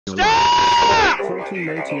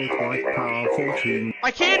1988 White Power 14.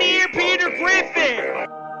 I can't hear Peter Griffin!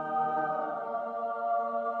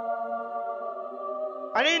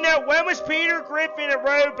 I didn't know, when was Peter Griffin a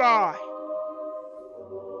robot?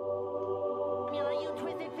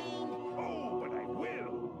 Oh, but I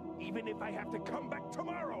will, even if I have to come back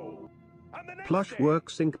tomorrow. Plush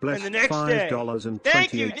Works Inc. blessed $5.28.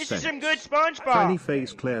 Thank you, this is some good SpongeBob. Frenny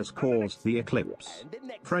Face Claire's caused the eclipse.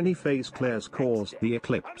 Frenny Face Claire's caused the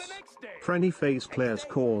eclipse. Frenny Face Claire's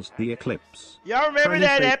caused the eclipse. Y'all remember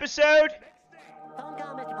that episode?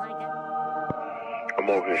 I'm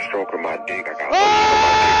over here stroking my dick. I got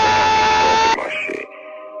my shit.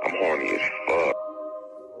 I'm horny as fuck.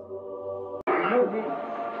 Люди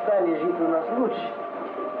стали жить у нас лучше,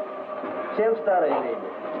 чем в старое время.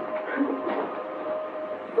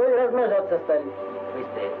 То и размножаться стали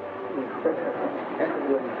быстрее.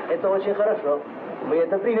 Это очень хорошо. Мы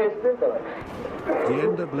это приветствуем, товарищ.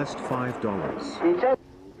 Dienda blessed $5. Сейчас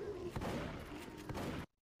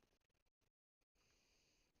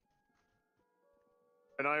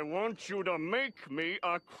And I want you to make me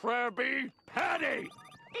a Krabby Patty!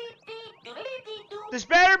 This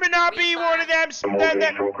better not be one of them.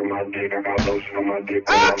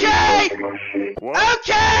 Okay!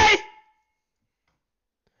 Okay!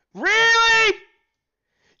 Really?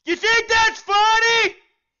 You think that's funny?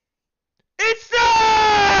 It's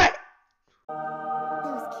not!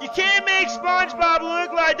 You can't make SpongeBob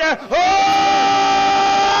look like that. Ah!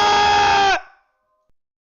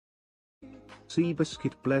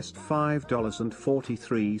 Seabiscuit blessed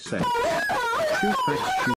 $5.43. Shoot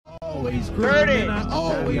back, shoot. Dirty.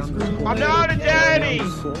 I'm not a daddy.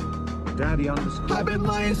 Daddy underscore. I've been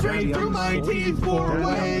lying straight through my teeth for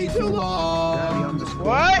way too long. Daddy underscore.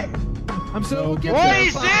 What? I'm so good. What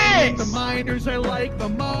is this? The minors I like the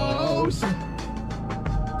most.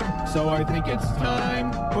 So I think it's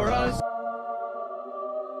time for us.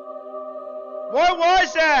 What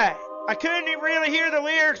was that? I couldn't really hear the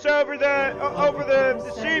lyrics over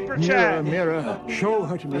the super chat. Mirror, show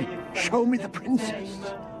her to me. Show me the princess.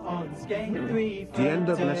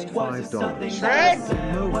 Dienda blessed $5.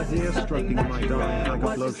 Shrek? Over here stroking my dye. I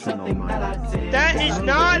got lotion on my leg. That is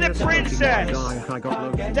not a princess.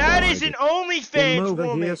 That is an OnlyFans over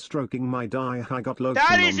woman. here stroking my dye. I got lotion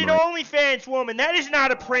That on is an my OnlyFans woman. That is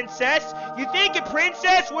not a princess. You think a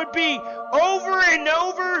princess would be over and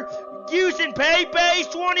over using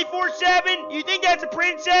PayPay 24/7? You think that's a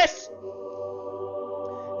princess?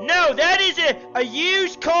 No, that is a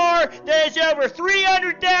used car that has over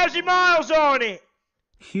 300,000 miles on it.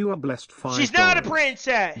 Hua blessed $5. She's not a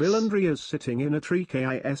princess. Bill and Ria's sitting in a tree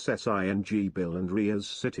KISSING. Bill and Ria's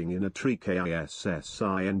sitting in a tree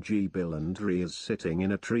KISSING. Bill and Ria's sitting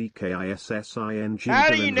in a tree KISSING. How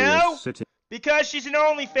do you know? Because she's an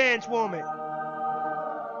OnlyFans woman.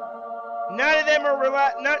 None of them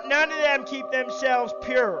none of them keep themselves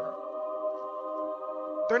pure.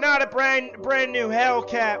 They're not a brand new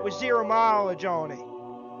Hellcat with 0 mileage on it.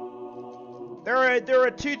 They're a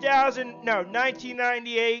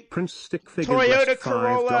 1998 Prince Stick Figure Toyota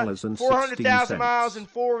Corolla, 400,000 miles, and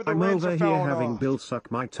 4 of the rims are falling off. I'm over here having Bill suck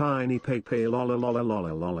my tiny PayPay lol.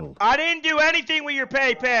 I didn't do anything with your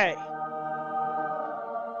PayPay.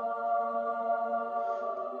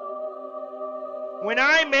 When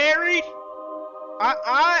I'm married,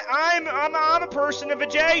 I'm a person of a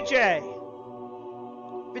JJ.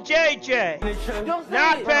 The JJ,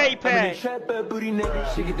 not PayPay.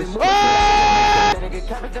 Oh!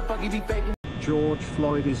 George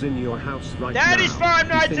Floyd is in your house right now. That is Five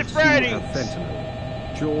Nights at Freddy's.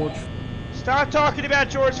 George. Stop talking about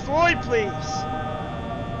George Floyd, please.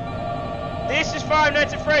 This is Five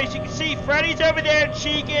Nights at Freddy's. You can see Freddy's over there,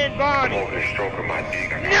 Chica and Bonnie. I'm over here stroking my dick.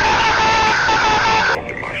 No!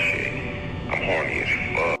 Stroking my shit. I'm horny as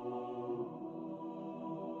fuck.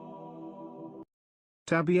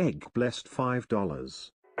 Tabby Egg blessed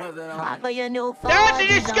 $5. That's a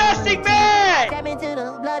disgusting man!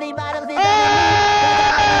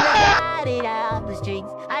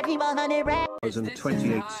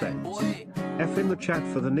 $1.28. F in the chat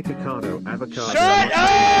for the Nicocado avocado. Shut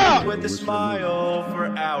up! With a smile for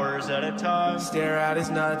hours at a time. Stare at his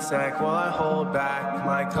nutsack while I hold back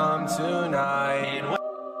my cum tonight.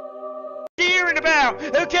 Hearing about,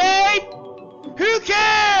 okay? Who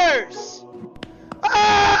cares?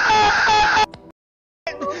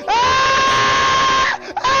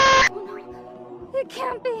 It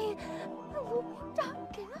can't be.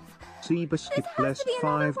 Seabiscuit blessed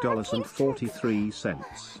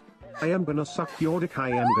 $5.43. I am gonna suck your dick. I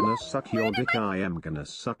am gonna suck your dick. I am gonna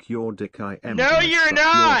suck your dick. I am. No, you're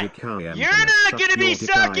not. You're not gonna be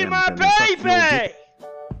sucking my baby.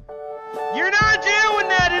 You're not doing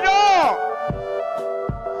that at all.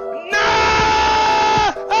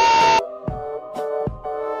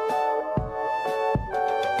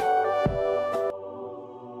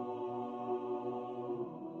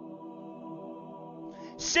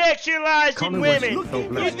 sexualizing women. You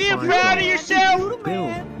feel proud of yourself?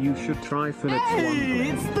 Bill, you should try Philip's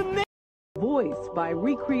one. Voice by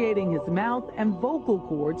recreating his mouth and vocal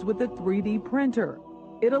cords with a 3D printer.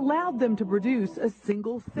 It allowed them to produce a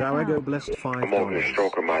single sound. Now I go blessed $5. I'm over here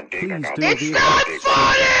stroking my dick. Please do It's the not effects.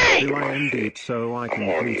 funny! Do I end it so I I'm can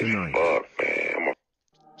horny do as tonight? fuck, man.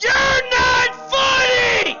 You're not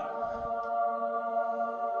funny!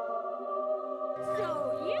 So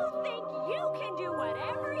you think you can do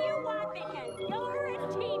whatever you want because you're a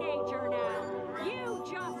teenager now? You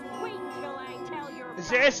just wait till I tell your Is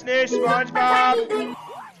this new SpongeBob?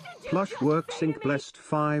 Plush Works Inc. blessed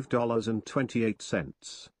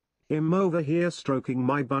 $5.28. I'm over here stroking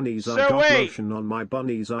my bunnies. I So got wait. lotion on my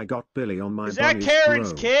bunnies. I got Billy on my Is that bunnies.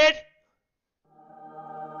 Karen's bro. kid?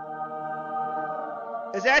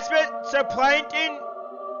 Is that so Plankton?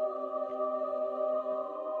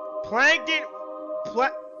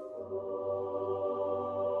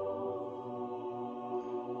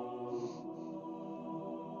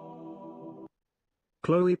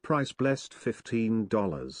 Chloe Price blessed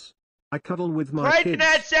 $15. I cuddle with my Plankton kids.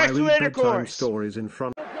 had sexual I read bedtime intercourse. stories in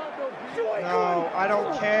front. No, I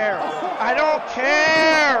don't care. I don't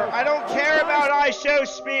care. I don't care about I Show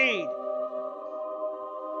Speed.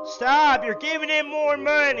 Stop. You're giving him more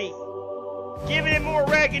money. Giving him more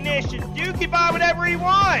recognition. Dude can buy whatever he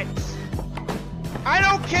wants. I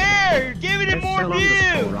don't care. You're giving him more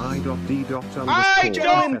views. I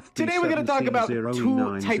don't. Today we're going to talk about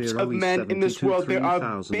two types of men in this world. There are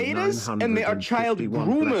betas and there are child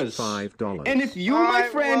groomers. And if you, my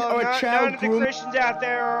friend, are a child none of the groomer... Christians out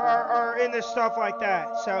there are into stuff like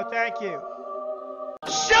that. So thank you.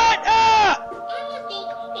 Shut up!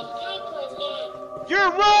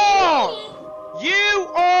 You're wrong! You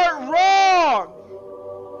are wrong!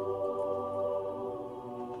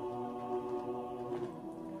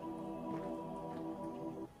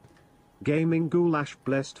 Gaming Goulash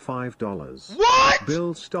blessed $5. What?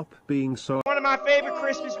 Bill, stop being so. One of my favorite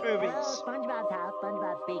Christmas movies. SpongeBob's house,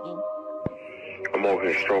 SpongeBob speaking. I'm over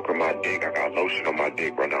here stroking my dick. I got lotion on my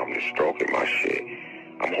dick right now. I'm just stroking my shit.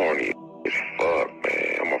 I'm horny as fuck,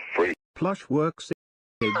 man. I'm a freak. Plush Works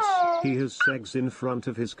kids. He has sex in front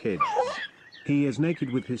of his kids. He is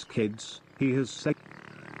naked with his kids. He has sex.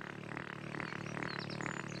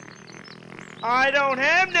 I don't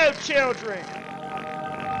have no children.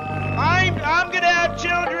 I'm gonna have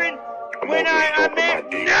children when I'm in.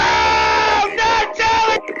 No! Not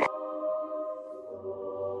telling!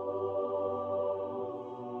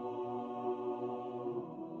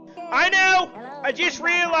 I know! I just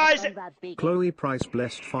realized it. Chloe Price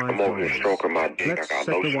blessed I'm over here $5. stroking my dick. Let's I got set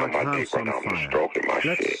the lotion on White my House dick right on now. I'm just fire. stroking my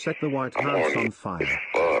Let's shit. set the White I'm House horny on fire. as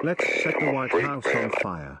fuck, Let's man. set the I'm a White freak, House man. on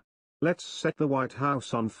fire. Let's set the White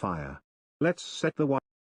House on fire. Let's set the White.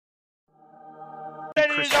 Set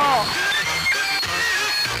it off.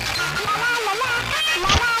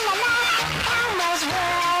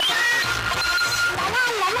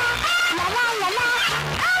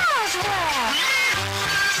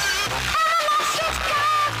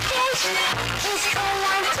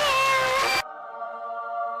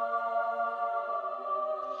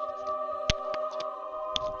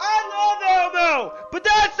 I love Elmo, but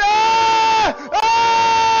that's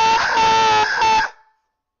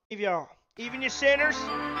y'all, even you sinners,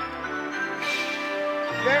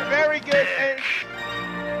 very, very good. And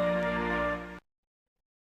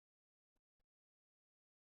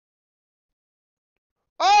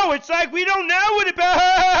oh, it's like we don't know what about.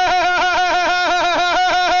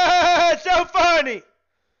 It's so funny.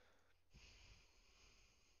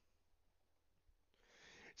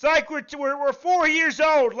 It's like we're 4 years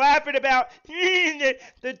old laughing about the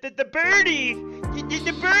birdie,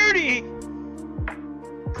 the birdie.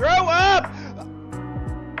 Grow up!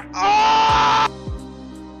 Oh!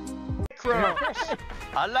 Crumbs.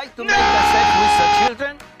 I like to make the sex with the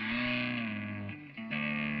children.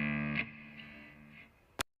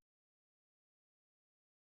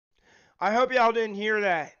 I hope y'all didn't hear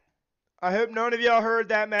that. I hope none of y'all heard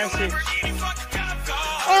that message.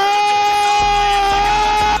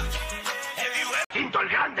 Oh! Quinto el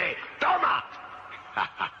Grande, toma!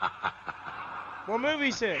 What movie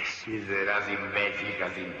is this? Si serás imbécil,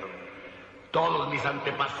 Jacinto. Todos mis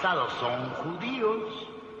antepasados son judíos.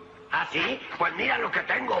 ¿Ah, sí? Pues mira lo que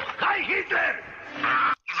tengo. ¡Heil Hitler!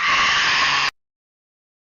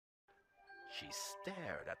 She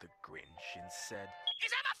stared at the Grinch and said,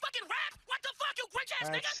 "Is that my fucking rap? What the fuck, you Grinch ass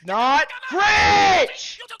nigga?" That's not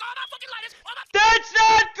Grinch! You took all my fucking lighters, all my... That's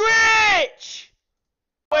not Grinch!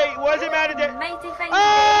 Wait, was it Matt?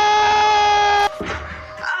 Oh!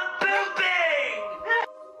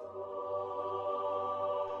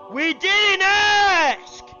 We didn't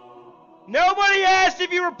ask! Nobody asked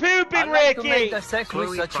if you were pooping, I like to Ricky. make the sex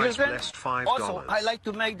with the Chloe Price children. blessed $5. Also, I like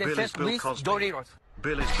to make the Bill is sex Bill with Cosby. Doritos.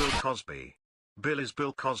 Bill is Bill Cosby. Bill is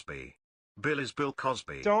Bill Cosby. Bill is Bill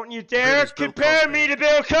Cosby. Don't you dare compare me to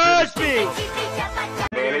Bill Cosby.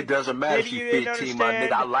 Man, it doesn't matter if Maybe you you didn't 15, my nigga.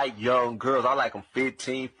 understand. I like young girls. I like them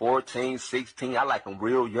 15, 14, 16. I like them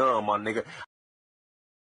real young, my nigga.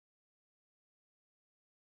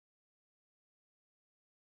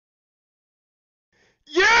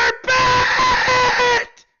 You're bad!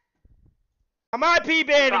 I might be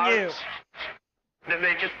banning you.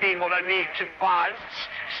 Dovete partecipares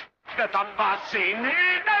detta fascinerande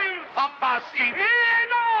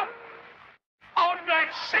on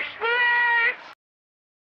next 6 weeks.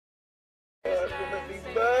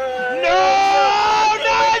 No,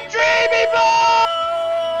 not Dreamy Boy!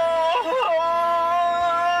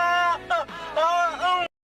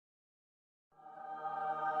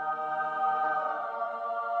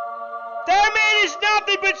 That man is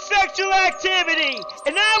nothing but sexual activity,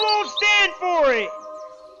 and I won't stand for it.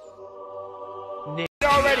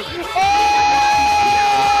 Already.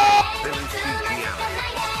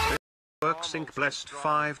 Worksync blessed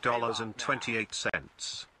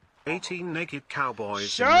 $5.28. 18 naked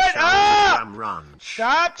cowboys Shut in the showers up! at Ram Ranch.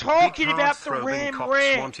 Stop talking Big about the hard-throbbing Ram cocks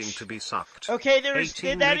Ranch. wanting to be sucked. Okay,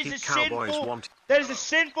 18 that is naked a cowboys sinful. want- That is a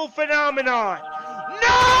sinful phenomenon.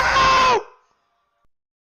 No!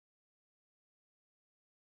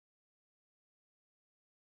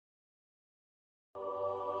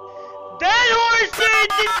 That horse is.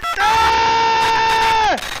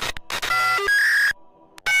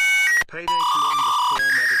 Payday to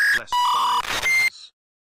 _medic blessed $5.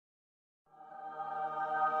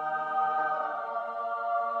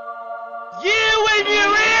 You and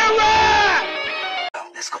your era!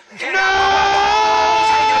 Let's go. No!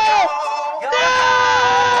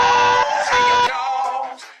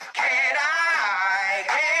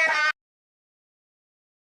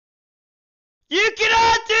 You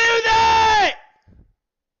cannot do that!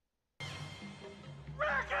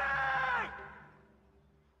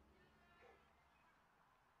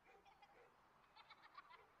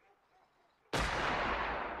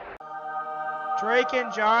 Drake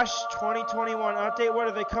and Josh 2021 update. What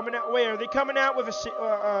are they coming out? Wait, are they coming out with a sequel?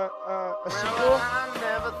 I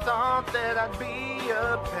never thought that I'd be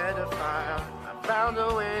a pedophile. I found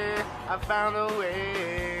a way. I found a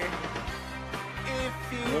way. If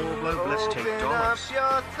you Warbler blessed open $8. up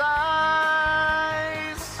your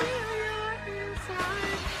thighs, feel your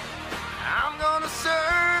inside. I'm gonna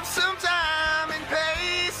serve some time and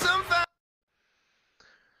pay some fine.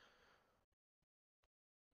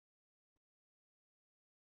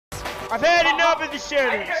 I've had enough of the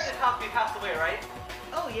sentence. I heard the Cosby passed away, right?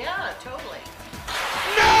 Oh yeah, totally.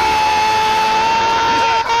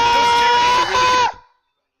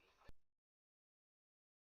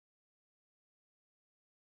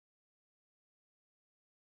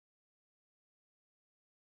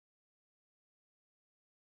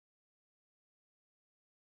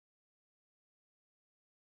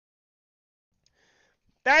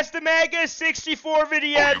 That's the Mega 64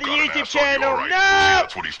 video Oh, at you the got an YouTube ass on you, channel. alright. No! See,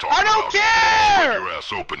 that's what he's talking I don't about. care! Spread your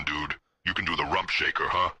ass open, dude. You can do the rump shaker,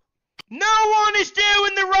 huh? No one is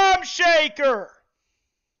doing the rump shaker.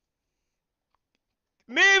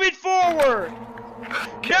 Move it forward.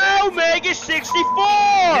 No Mega 64.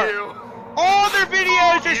 All their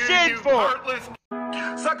videos are sinful.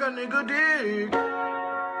 Suck a nigga dick.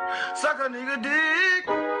 Suck a nigga dick.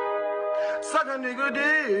 Suck a nigga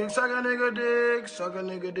dick. Suck a nigga dick. Suck a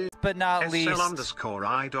nigga dick. But not SL least, underscore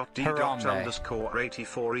I dot D dot Harambe. underscore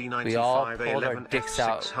 84 E We all 95 pulled our 11 F dicks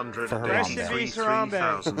out 600 for Rest in Harambe. peace,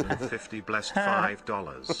 Harambe. 3050 blessed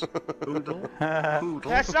 $5. Oodle. Hoodle.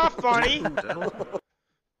 That's not funny. Oodle.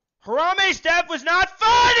 Harambe's death was not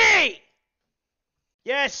funny.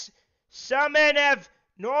 Yes, some men have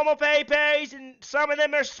normal pay-pays and some of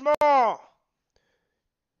them are small.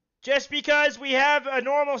 Just because we have a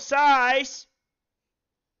normal size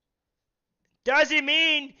doesn't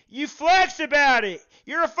mean you flex about it.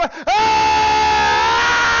 You're a take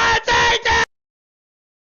that!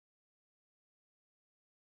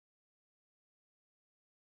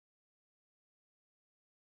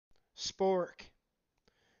 Spork,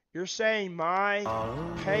 you're saying my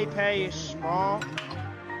pay is small?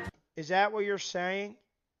 Is that what you're saying?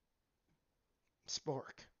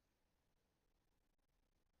 Spork,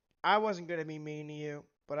 I wasn't going to be mean to you,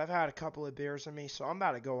 but I've had a couple of beers in me, so I'm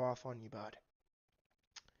about to go off on you, bud.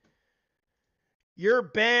 Your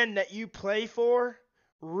band that you play for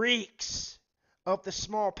reeks of the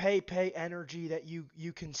small pay energy that you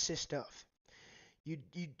consist of.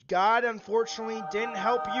 God unfortunately didn't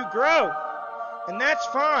help you grow, and that's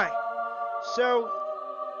fine. So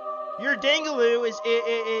your dingaloo is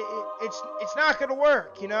it's not gonna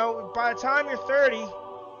work. You know, by the time you're 30,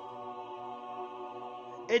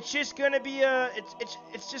 it's just gonna be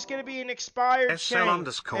it's just gonna be an expired chain.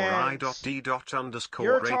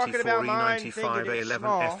 SL_I.D._8484 E95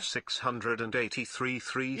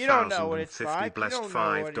 A11F683 You don't know what it's 3050 like. blessed You don't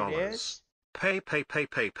know what $5. it is. Pay. Your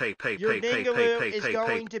dingaloo is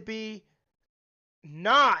going to be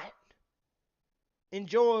not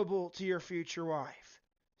enjoyable to your future wife.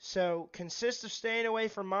 So consist of staying away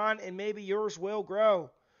from mine, and maybe yours will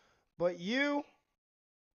grow. But you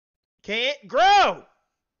can't grow.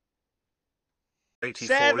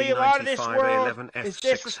 Sadly, a lot of this world is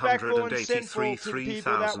disrespectful and sinful to the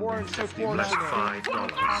people that weren't so fortunate.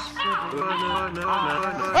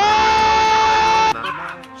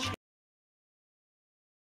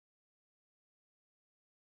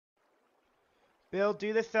 Bill,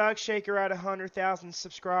 do the Thug Shaker at 100,000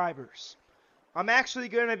 subscribers. I'm actually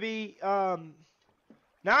going to be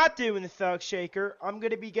not doing the Thug Shaker. I'm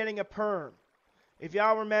going to be getting a perm. If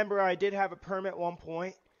y'all remember, I did have a perm at one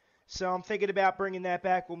point. So I'm thinking about bringing that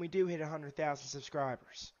back when we do hit 100,000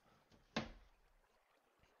 subscribers.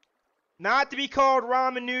 Not to be called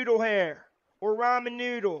Ramen Noodle Hair or Ramen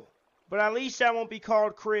Noodle, but at least I won't be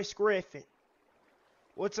called Chris Griffin.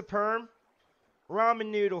 What's a perm?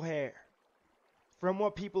 Ramen Noodle Hair. From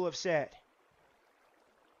what people have said.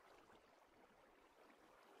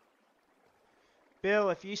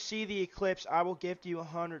 Bill, if you see the eclipse, I will gift you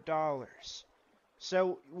 $100.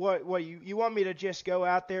 So, what you want me to just go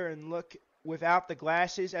out there and look without the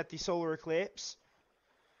glasses at the solar eclipse?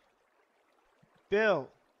 Bill,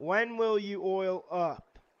 when will you oil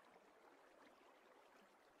up?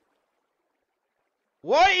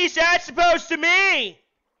 What is that supposed to mean?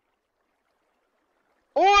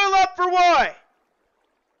 Oil up for what?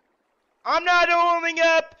 I'm not oiling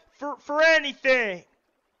up for anything.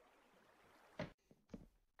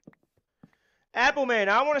 Appleman,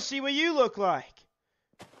 I want to see what you look like.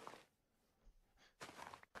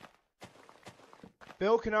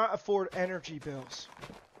 Bill cannot afford energy bills.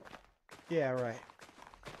 Yeah, right.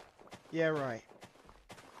 Yeah, right.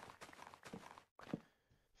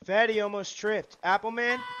 Fatty almost tripped.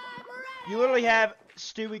 Appleman, you literally have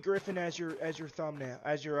Stewie Griffin as your thumbnail,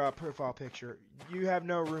 as your profile picture. You have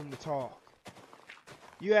no room to talk.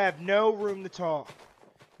 You have no room to talk.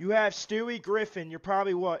 You have Stewie Griffin. You're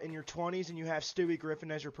probably what, in your 20s, and you have Stewie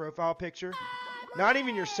Griffin as your profile picture? Not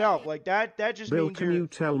even yourself. Like that just Bill, means can you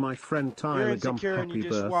tell my friend Tyler Gump insecure and happy you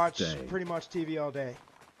just birthday? watch pretty much TV all day.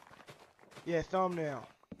 Yeah, thumbnail.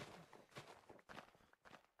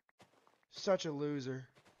 Such a loser.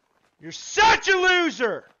 You're such a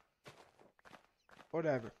loser!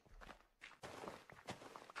 Whatever.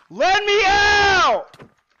 Let me out!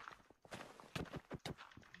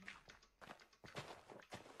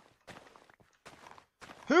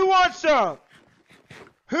 Who wants some?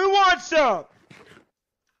 Who wants some?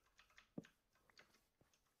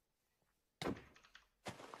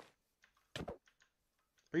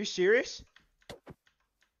 Are you serious?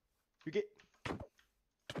 You're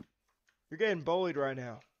getting bullied right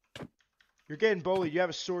now. You're getting bullied. You have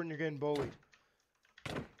a sword and you're getting bullied.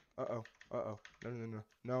 Uh-oh. Uh-oh.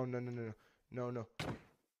 No. No.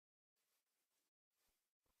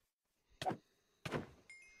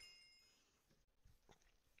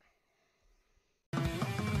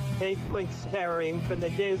 Faithfully staring from the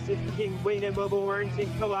deuce of King William of Orange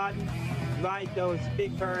and Cotton, ride those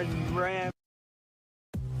big bird ram.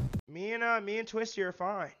 Me and Twisty are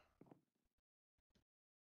fine.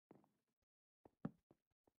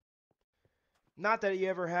 Not that you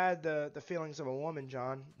ever had the feelings of a woman,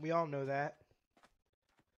 John. We all know that.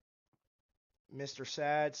 Mr.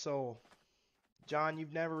 Sad Soul. John,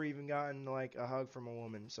 you've never even gotten like a hug from a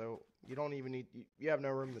woman, so you don't even need, you have no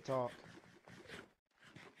room to talk.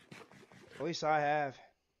 At least I have.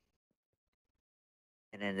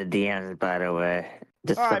 And in the DMs, by the way,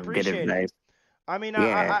 just I some good appreciate advice. it. I mean,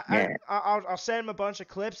 Yeah, I'll send him a bunch of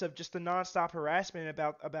clips of just the nonstop harassment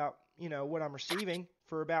about you know what I'm receiving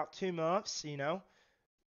for about 2 months. You know,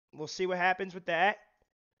 we'll see what happens with that.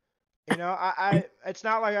 You know, it's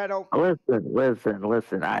not like I don't. Listen.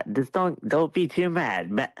 Just don't be too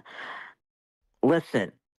mad. But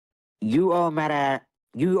listen, you owe Meta.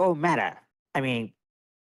 I mean,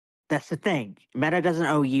 that's the thing. Meta doesn't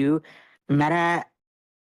owe you. Meta.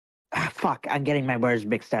 Fuck, I'm getting my words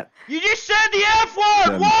mixed up. You just said the F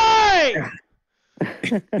word. Why?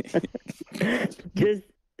 just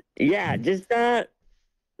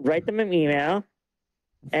write them an email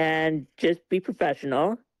and just be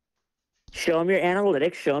professional. Show them your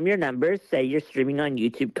analytics, show them your numbers, say you're streaming on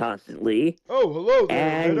YouTube constantly. Oh, hello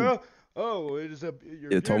there, Meta. Oh, it is your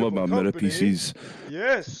Yeah, tell me beautiful about meta company. PCs.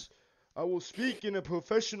 Yes, I will speak in a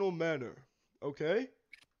professional manner. Okay?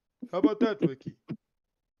 How about that, Ricky?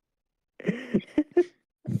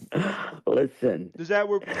 Listen. Does that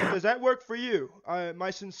work? Does that work for you?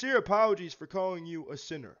 My sincere apologies for calling you a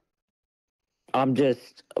sinner. I'm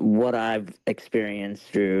just what I've experienced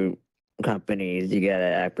through companies. You gotta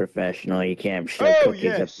act professional. You can't shove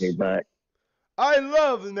cookies up your butt. I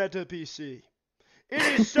love Meta PC.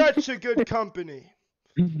 It is such a good company.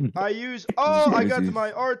 I got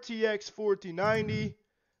my RTX 4090.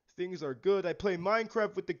 Things are good. I play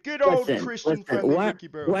Minecraft with the good old Christian-friendly Ricky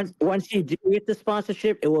Bro. Once you do get the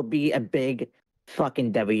sponsorship, it will be a big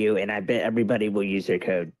fucking W, and I bet everybody will use their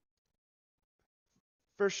code.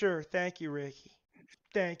 For sure. Thank you, Ricky.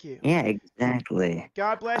 Thank you. Yeah, exactly.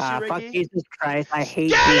 God bless you, Ricky. Fuck Jesus Christ. I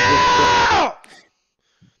hate Get Jesus out!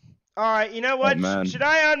 All right, you know what? Oh, Should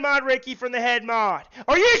I unmod Ricky from the head mod?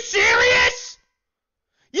 Are you serious?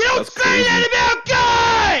 You don't say that about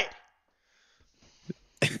God!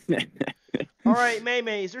 All right,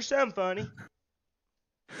 May, is there something funny?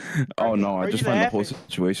 Oh no, I just find the whole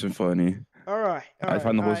situation funny. All right. I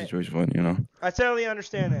find the whole situation funny, you know. I totally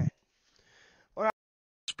understand that.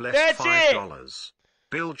 Blessed $5.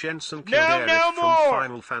 Bill Jensen Kildareth from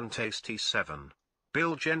Final Fantasy VII.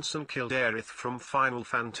 Bill Jensen Kildareth from Final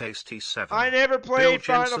Fantasy VII. I never played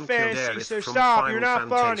Final Fantasy, so stop. You're not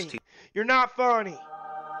funny. You're not funny.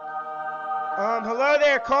 Hello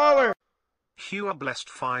there, caller. Hugh blessed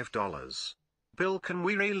 $5. Bill, can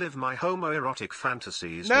we relive my homoerotic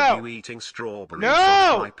fantasies No. with you eating strawberries No.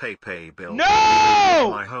 off my PayPay bill? No. Can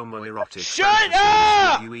we relive my homoerotic Shut fantasies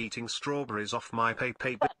up. with you eating strawberries off my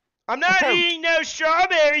PayPay bill? I'm not eating no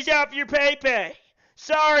strawberries off your PayPay.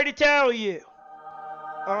 Sorry to tell you.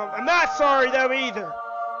 I'm not sorry though either.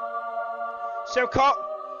 So call.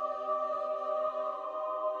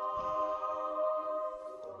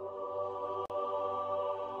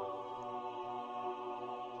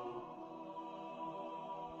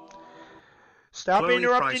 Stop Chloe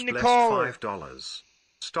interrupting the Price caller. $5.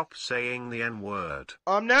 Stop saying the N-word.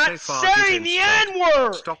 I'm not Say saying the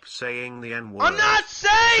N-word. Stop saying the N-word. I'm not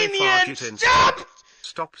saying the N-word. Stop!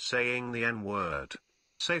 Stop saying the N-word.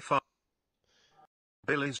 Say fart.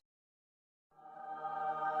 Billy's.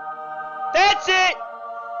 That's it.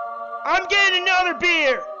 I'm getting another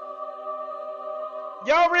beer.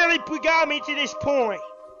 Y'all really got me to this point.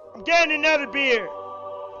 I'm getting another beer.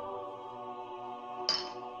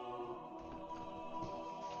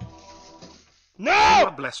 No! You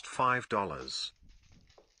are blessed $5.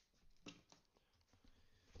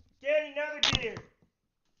 Get another beer.